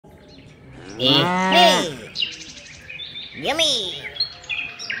Hey! Yummy!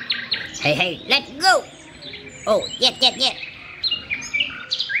 Hey, let's go! Oh, yes.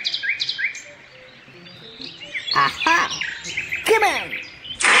 Aha! Come on!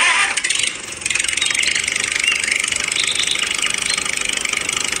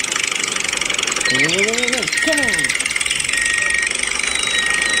 Come on!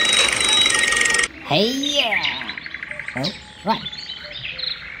 Hey, yeah! Oh, right.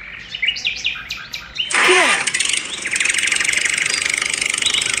 Come on!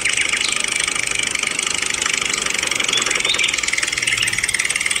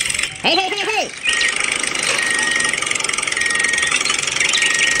 Hey!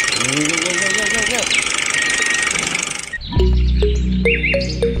 Go.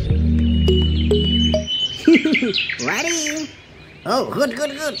 Ready? Oh, good.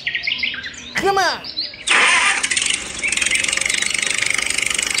 Come on.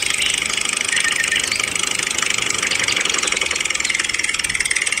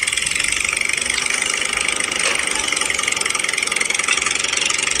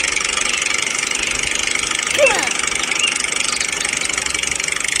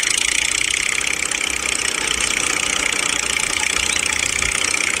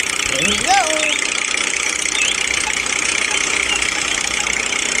 Here we go.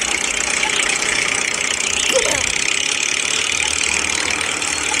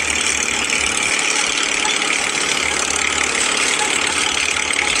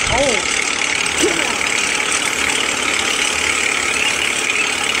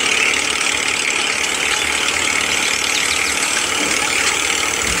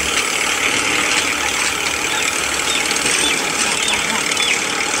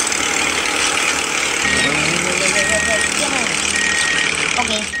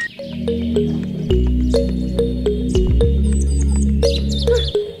 Okay.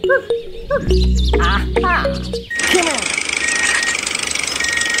 Aha! Come on!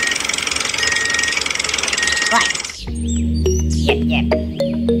 Right. Yep.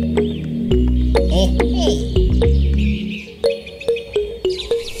 Hey.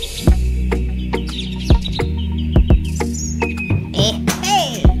 Yeah.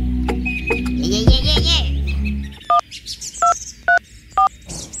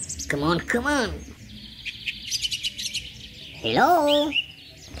 Come on. Hello?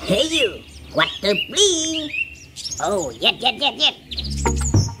 Hey you, what the bling? Oh, yes.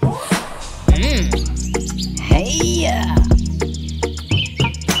 Hey.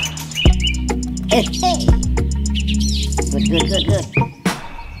 Hey. Good.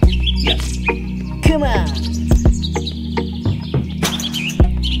 Come on.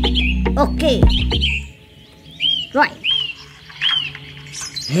 Okay. Right.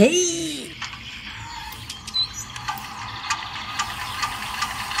 Hey.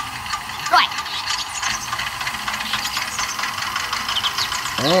 Right.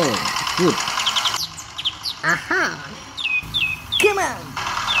 Oh, good. Aha. Come on.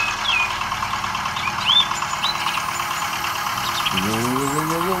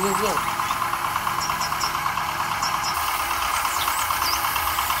 Go.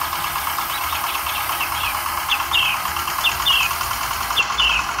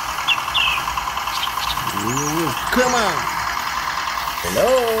 Come on. Hello.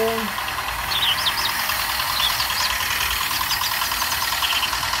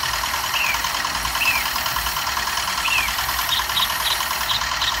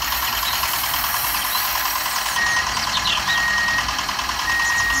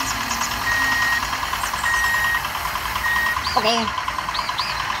 Okay.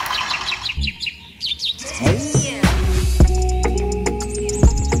 Hey.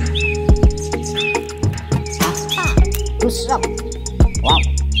 Aha. Push up. Wow.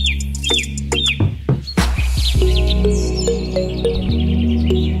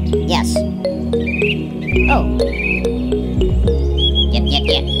 Yes. Oh. Yep.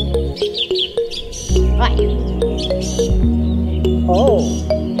 Right. Oh.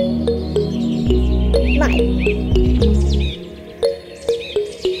 Nice.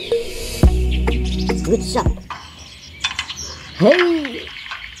 Good shot. Hey.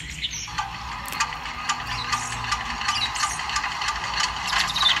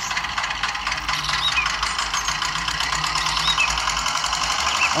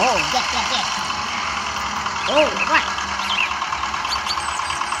 Oh, yes. Oh, right.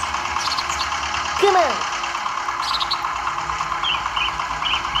 Come on.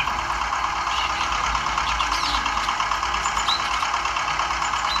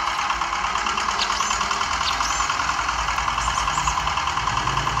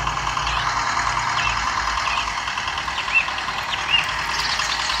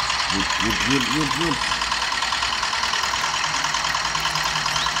 Good.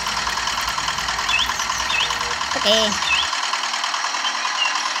 Okay.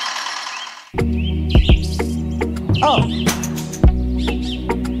 Oh.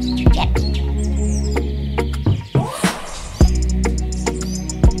 Yeah.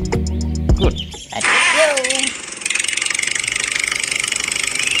 Good. Let's go.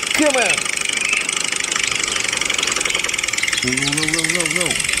 Come on. Go.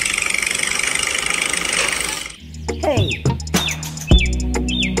 Hey.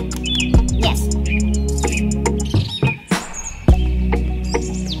 Yes.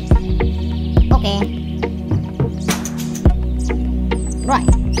 Okay. Right.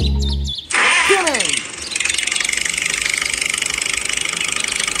 Come on.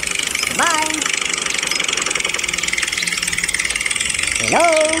 Goodbye. Hello.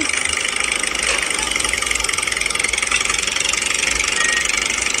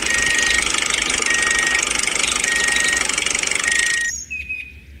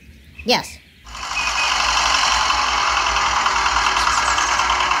 Yes.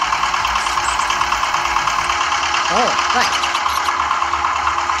 Oh, right.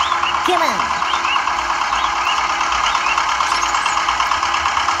 Come on.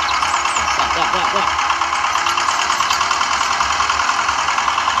 Yeah.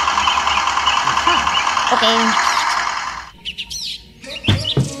 Aha. Okay.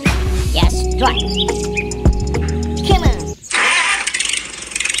 Yes, right. Come on.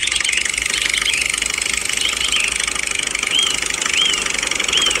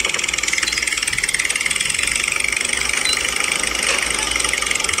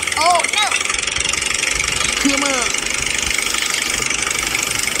 Oh no! Come on!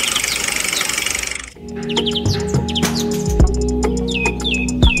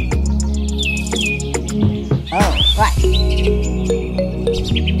 Oh, right.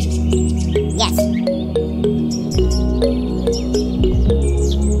 Yes.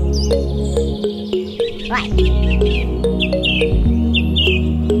 Right.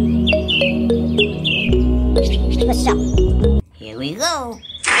 What's up? Here we go.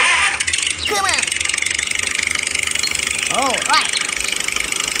 Come on! Oh, right!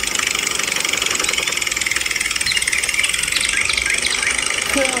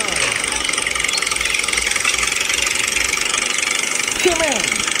 Come on! Come on!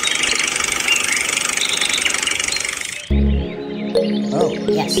 Oh,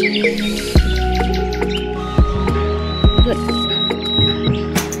 yes.